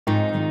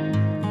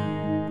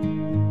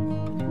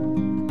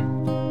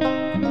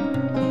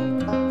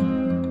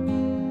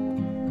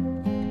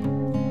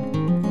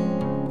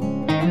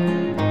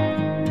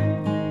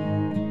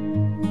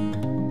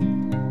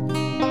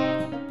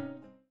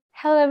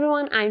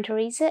everyone, I'm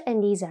Teresa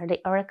and these are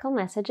the Oracle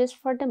messages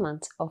for the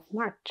month of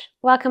March.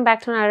 Welcome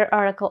back to another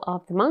Oracle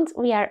of the month.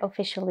 We are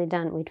officially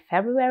done with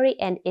February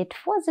and it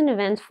was an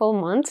eventful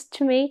month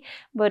to me,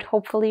 but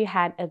hopefully you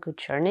had a good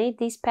journey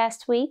these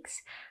past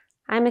weeks.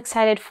 I'm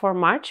excited for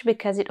March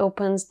because it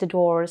opens the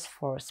doors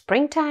for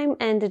springtime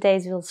and the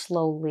days will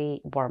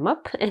slowly warm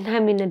up and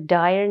I'm in a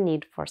dire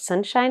need for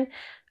sunshine.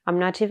 I'm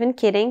not even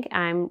kidding,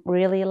 I'm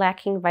really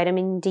lacking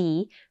vitamin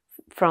D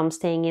from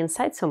staying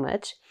inside so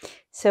much.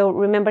 So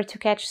remember to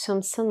catch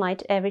some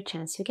sunlight every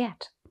chance you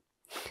get.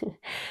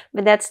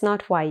 But that's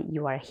not why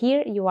you are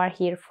here. You are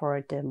here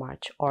for the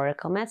March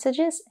Oracle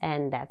messages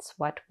and that's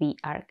what we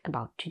are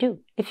about to do.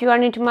 If you are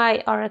new to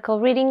my Oracle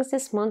readings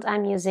this month,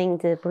 I'm using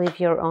the Believe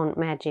Your Own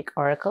Magic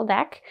Oracle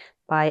deck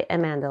by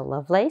Amanda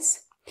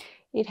Lovelace.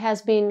 It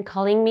has been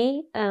calling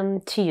me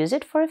to use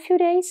it for a few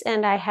days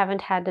and I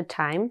haven't had the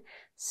time.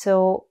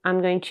 So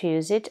I'm going to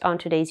use it on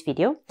today's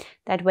video.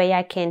 That way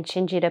I can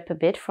change it up a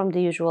bit from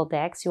the usual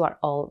decks you are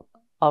all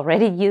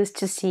already used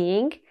to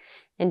seeing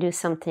and do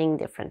something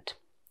different.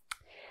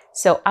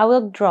 So I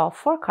will draw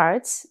 4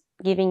 cards,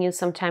 giving you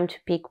some time to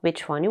pick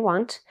which one you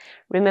want.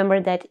 Remember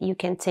that you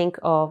can think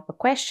of a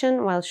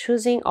question while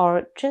choosing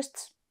or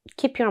just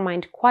keep your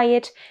mind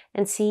quiet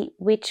and see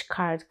which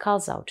card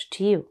calls out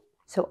to you.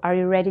 So are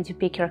you ready to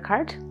pick your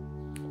card?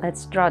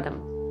 Let's draw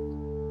them.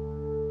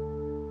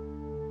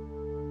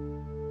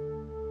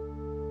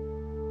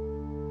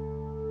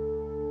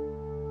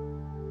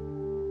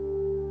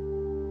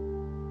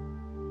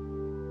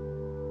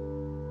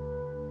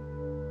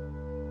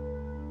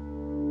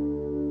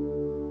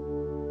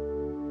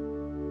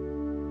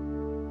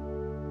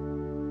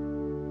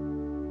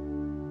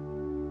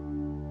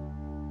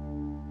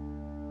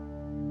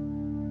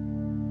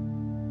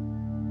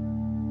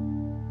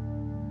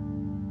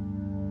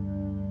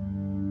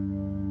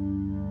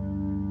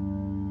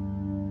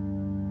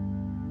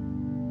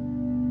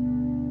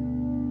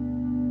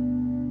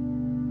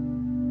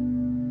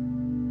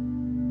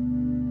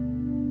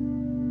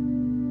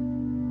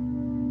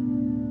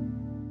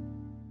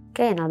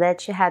 Okay, now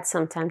that you had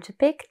some time to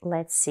pick,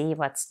 let's see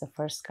what's the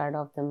first card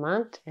of the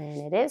month, and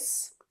it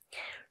is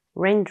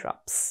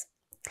Raindrops.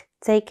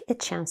 Take a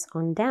chance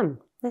on them.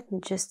 Let me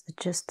just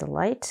adjust the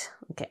light.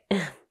 Okay.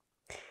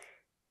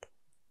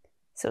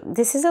 So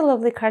this is a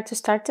lovely card to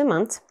start the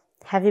month.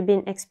 Have you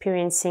been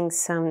experiencing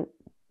some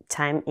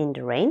time in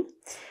the rain?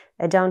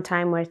 A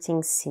downtime where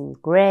things seem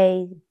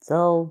gray,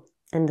 dull,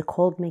 and the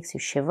cold makes you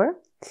shiver?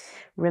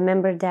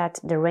 Remember that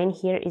the rain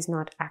here is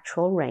not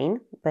actual rain,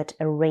 but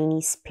a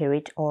rainy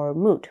spirit or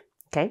mood,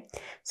 okay?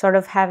 Sort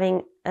of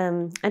having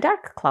a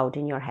dark cloud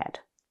in your head.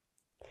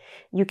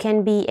 You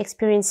can be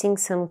experiencing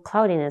some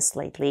cloudiness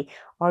lately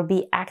or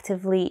be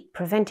actively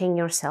preventing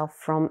yourself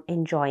from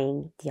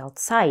enjoying the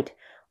outside,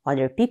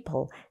 other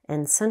people,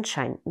 and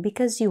sunshine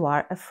because you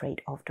are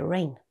afraid of the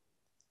rain.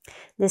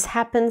 This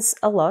happens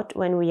a lot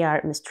when we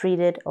are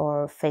mistreated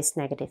or face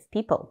negative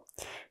people.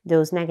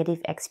 Those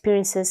negative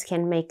experiences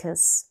can make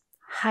us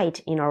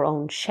hide in our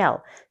own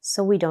shell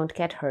so we don't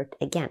get hurt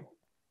again.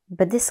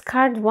 But this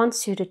card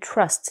wants you to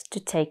trust to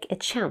take a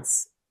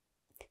chance.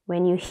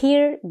 When you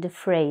hear the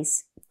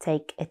phrase,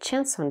 take a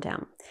chance on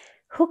them,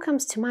 who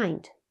comes to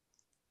mind?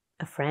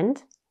 A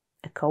friend?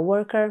 A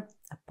coworker?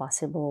 A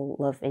possible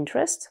love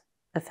interest?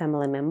 A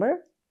family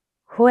member?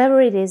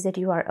 Whoever it is that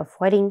you are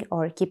avoiding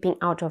or keeping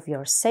out of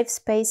your safe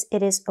space,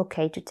 it is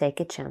okay to take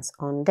a chance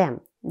on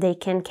them. They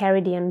can carry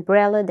the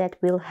umbrella that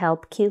will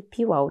help keep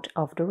you out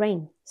of the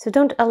rain. So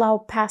don't allow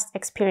past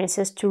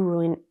experiences to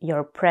ruin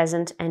your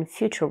present and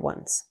future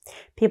ones.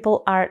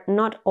 People are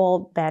not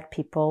all bad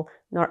people,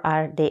 nor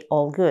are they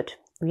all good.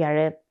 We are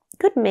a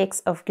good mix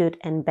of good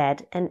and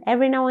bad, and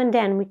every now and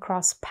then we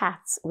cross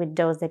paths with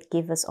those that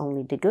give us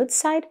only the good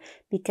side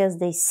because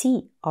they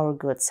see our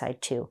good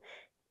side too,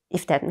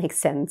 if that makes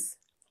sense.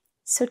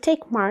 So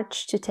take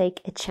March to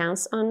take a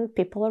chance on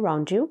people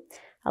around you.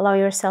 Allow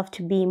yourself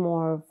to be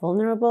more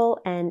vulnerable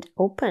and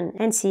open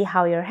and see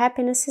how your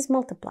happiness is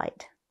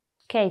multiplied.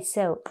 Okay,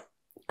 so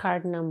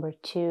card number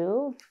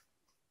 2,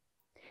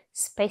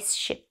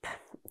 Spaceship.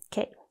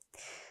 Okay,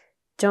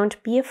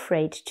 don't be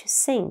afraid to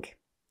sing.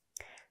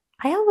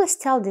 I always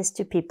tell this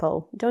to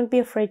people. Don't be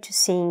afraid to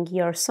sing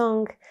your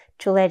song,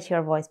 to let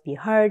your voice be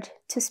heard,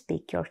 to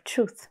speak your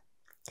truth.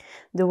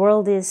 The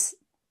world is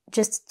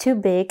just too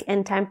big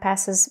and time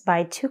passes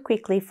by too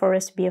quickly for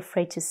us to be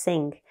afraid to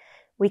sing.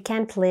 We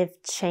can't live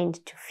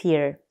chained to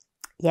fear.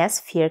 Yes,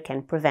 fear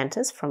can prevent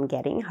us from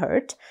getting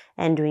hurt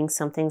and doing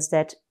some things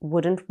that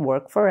wouldn't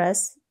work for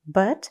us,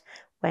 but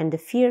when the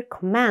fear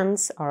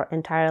commands our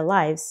entire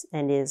lives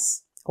and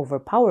is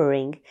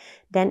overpowering,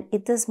 then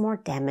it does more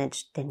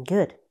damage than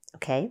good,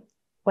 okay?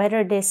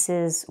 Whether this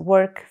is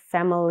work,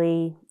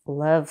 family,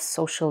 love,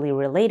 socially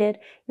related,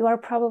 you are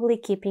probably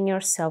keeping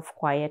yourself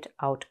quiet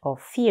out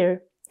of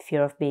fear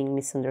of being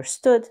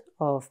misunderstood,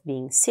 of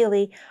being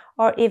silly,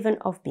 or even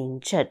of being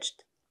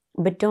judged.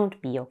 But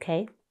don't be,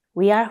 okay?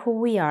 We are who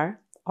we are,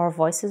 our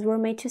voices were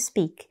made to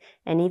speak,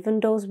 and even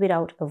those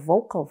without a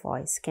vocal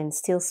voice can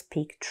still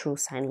speak true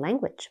sign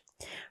language.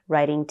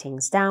 writing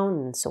things down,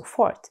 and so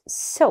forth.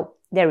 So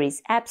there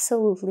is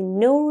absolutely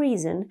no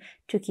reason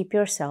to keep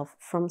yourself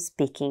from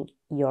speaking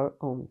your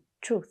own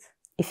truth.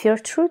 If your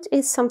truth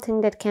is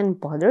something that can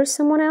bother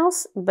someone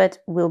else but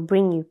will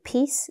bring you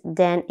peace,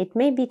 then it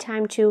may be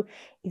time to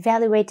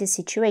evaluate the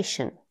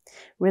situation.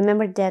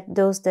 Remember that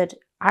those that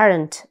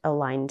aren't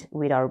aligned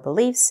with our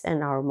beliefs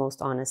and our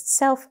most honest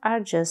self are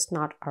just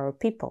not our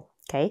people,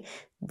 okay?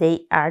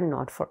 They are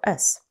not for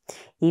us,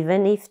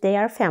 even if they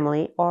are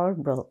family or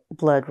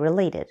blood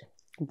related.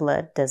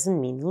 Blood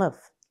doesn't mean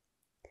love.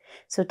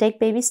 So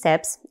take baby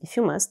steps if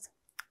you must.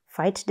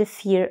 Fight the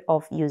fear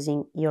of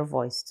using your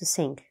voice to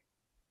sing.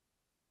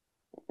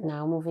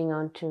 Now moving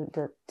on to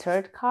the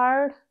third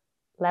card,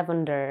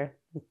 lavender.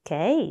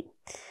 Okay,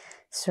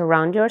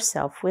 surround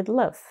yourself with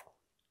love.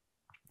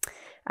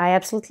 I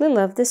absolutely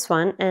love this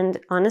one, and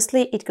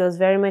honestly it goes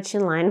very much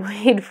in line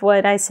with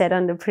what I said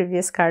on the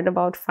previous card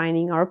about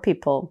finding our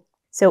people.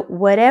 So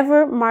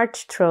whatever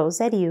March throws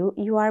at you,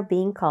 you are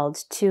being called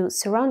to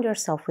surround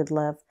yourself with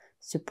love,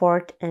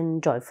 support,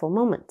 and joyful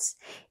moments.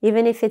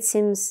 Even if it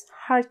seems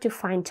hard to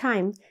find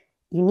time,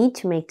 you need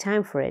to make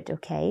time for it,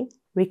 okay?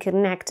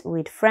 Reconnect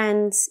with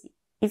friends,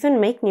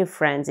 even make new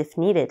friends if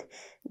needed.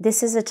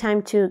 This is a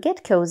time to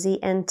get cozy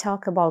and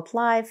talk about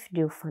life,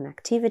 do fun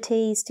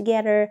activities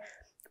together,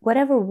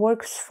 whatever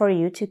works for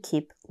you to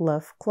keep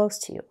love close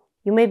to you.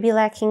 You may be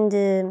lacking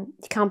the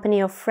company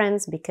of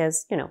friends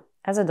because,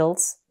 as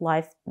adults,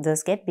 life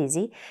does get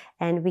busy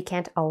and we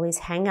can't always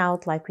hang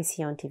out like we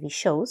see on TV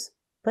shows,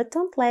 but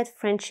don't let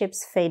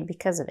friendships fade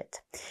because of it.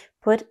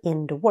 Put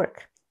in the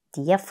work,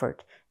 the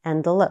effort,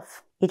 and the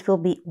love. It will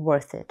be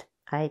worth it.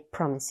 I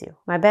promise you.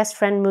 My best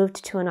friend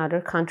moved to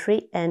another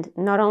country, and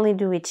not only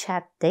do we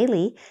chat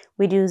daily,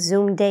 we do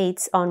Zoom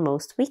dates on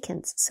most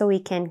weekends, so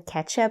we can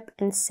catch up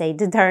and say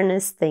the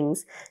darnest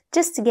things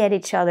just to get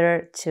each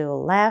other to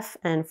laugh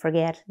and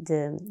forget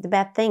the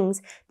bad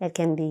things that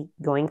can be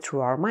going through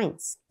our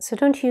minds. So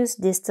don't use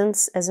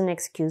distance as an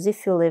excuse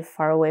if you live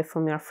far away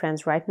from your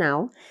friends right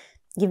now.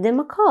 Give them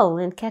a call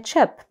and catch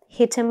up.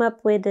 Hit them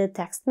up with a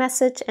text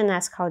message and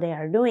ask how they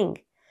are doing.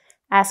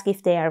 Ask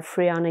if they are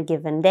free on a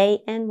given day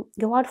and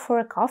go out for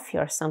a coffee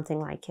or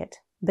something like it.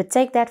 But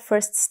take that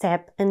first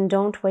step and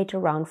don't wait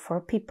around for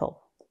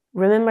people.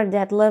 Remember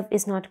that love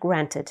is not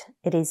granted,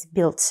 it is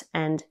built,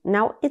 and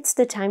now it's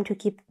the time to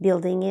keep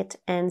building it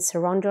and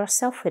surround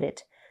yourself with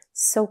it.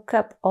 Soak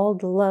up all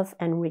the love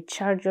and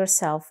recharge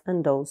yourself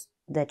and those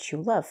that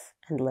you love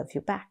and love you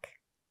back.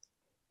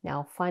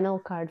 Now, final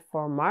card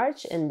for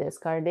March, and this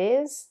card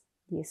is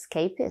the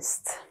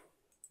Escapist.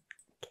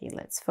 Okay,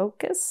 let's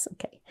focus.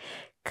 Okay.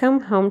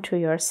 Come home to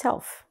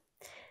yourself.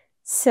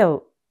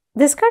 So,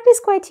 this card is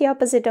quite the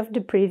opposite of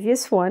the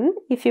previous one.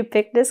 If you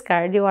pick this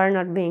card, you are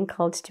not being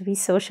called to be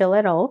social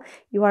at all.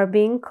 You are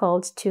being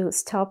called to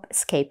stop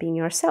escaping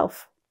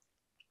yourself.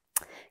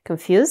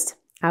 Confused?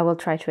 I will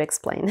try to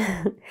explain.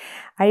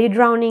 Are you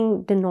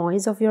drowning the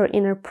noise of your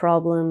inner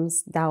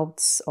problems,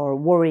 doubts, or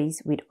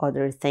worries with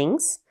other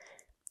things?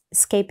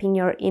 Escaping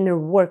your inner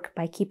work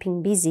by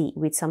keeping busy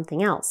with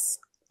something else?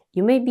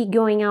 You may be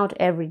going out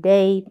every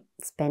day,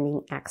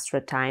 spending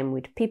extra time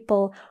with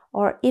people,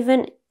 or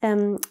even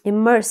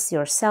immerse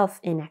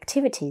yourself in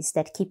activities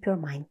that keep your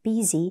mind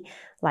busy,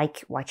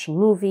 like watching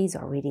movies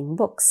or reading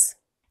books.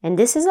 And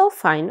this is all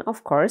fine,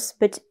 of course,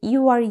 but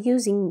you are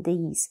using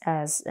these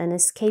as an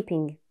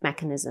escaping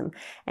mechanism,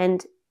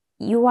 and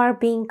you are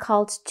being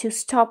called to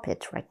stop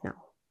it right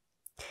now.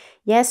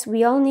 Yes,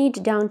 we all need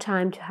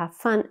downtime to have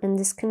fun and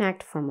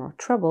disconnect from our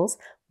troubles,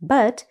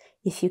 but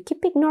if you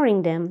keep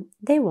ignoring them,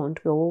 they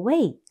won't go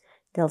away.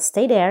 They'll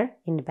stay there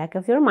in the back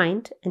of your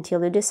mind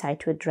until you decide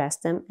to address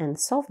them and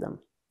solve them.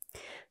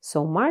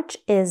 So March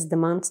is the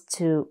month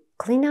to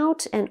clean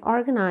out and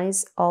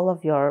organize all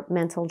of your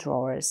mental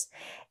drawers.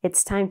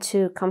 It's time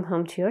to come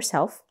home to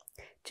yourself,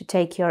 to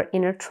take your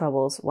inner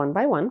troubles one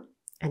by one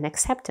and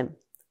accept them,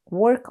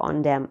 work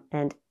on them,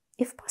 and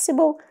if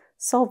possible,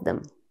 solve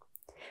them.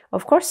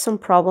 Of course, some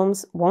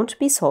problems won't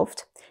be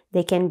solved.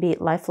 They can be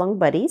lifelong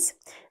buddies,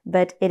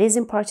 but it is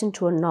important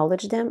to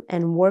acknowledge them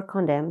and work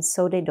on them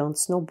so they don't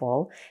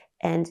snowball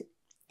and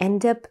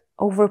end up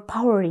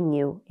overpowering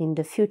you in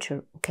the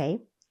future,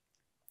 okay?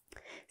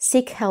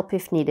 Seek help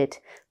if needed,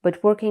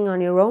 but working on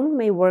your own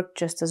may work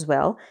just as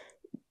well.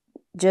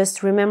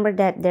 Just remember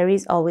that there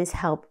is always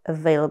help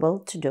available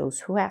to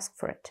those who ask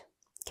for it,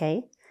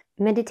 okay?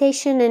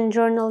 Meditation and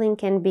journaling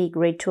can be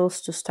great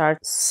tools to start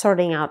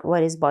sorting out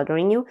what is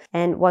bothering you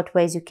and what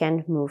ways you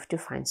can move to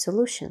find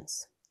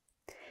solutions.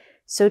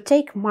 So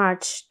take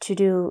March to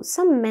do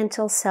some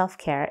mental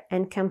self-care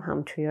and come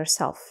home to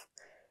yourself.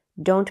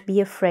 Don't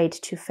be afraid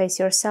to face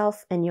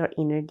yourself and your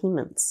inner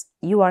demons.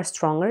 You are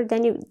stronger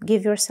than you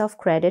give yourself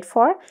credit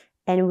for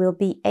and will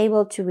be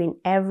able to win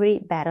every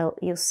battle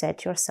you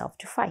set yourself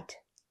to fight.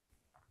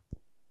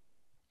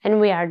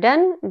 And we are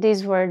done.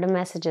 These were the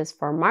messages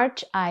for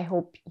March. I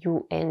hope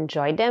you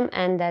enjoyed them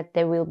and that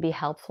they will be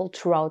helpful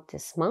throughout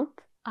this month.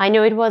 I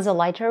know it was a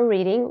lighter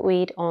reading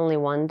with only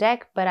one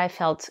deck, but I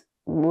felt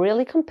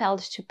really compelled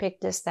to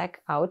pick this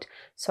deck out,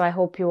 so I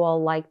hope you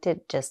all liked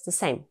it just the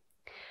same.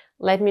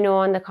 Let me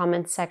know in the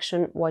comments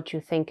section what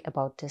you think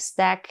about this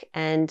deck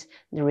and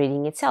the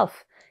reading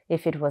itself,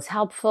 if it was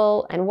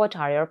helpful, and what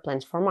are your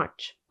plans for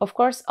March. Of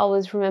course,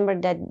 always remember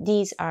that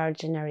these are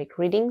generic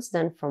readings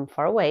done from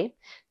far away.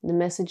 The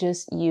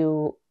messages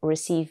you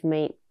receive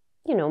may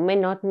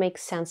not make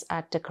sense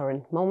at the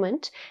current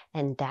moment,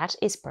 and that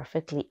is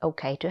perfectly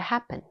okay to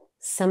happen.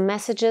 Some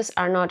messages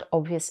are not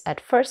obvious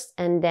at first,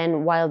 and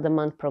then while the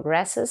month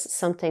progresses,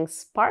 something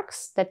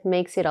sparks that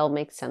makes it all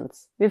make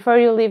sense. Before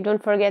you leave,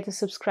 don't forget to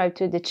subscribe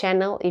to the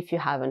channel if you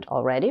haven't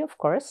already, of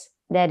course.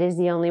 That is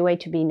the only way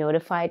to be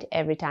notified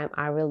every time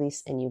I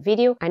release a new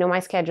video. I know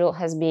my schedule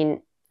has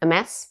been a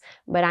mess,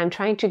 but I'm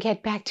trying to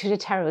get back to the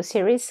tarot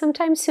series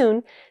sometime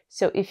soon,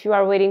 so if you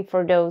are waiting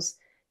for those,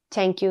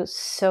 thank you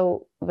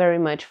so very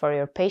much for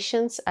your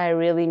patience. I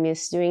really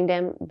miss doing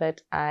them,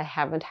 but I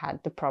haven't had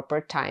the proper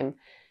time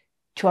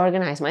to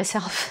organize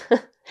myself.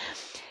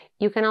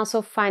 You can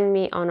also find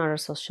me on our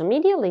social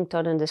media, linked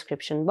on the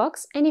description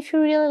box. And if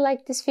you really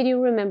like this video,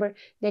 remember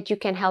that you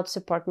can help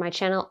support my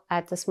channel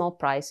at the small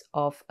price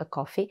of a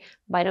coffee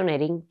by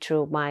donating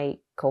through my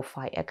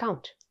Ko-Fi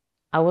account.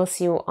 I will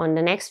see you on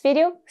the next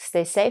video.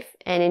 Stay safe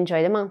and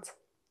enjoy the month.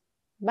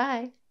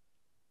 Bye!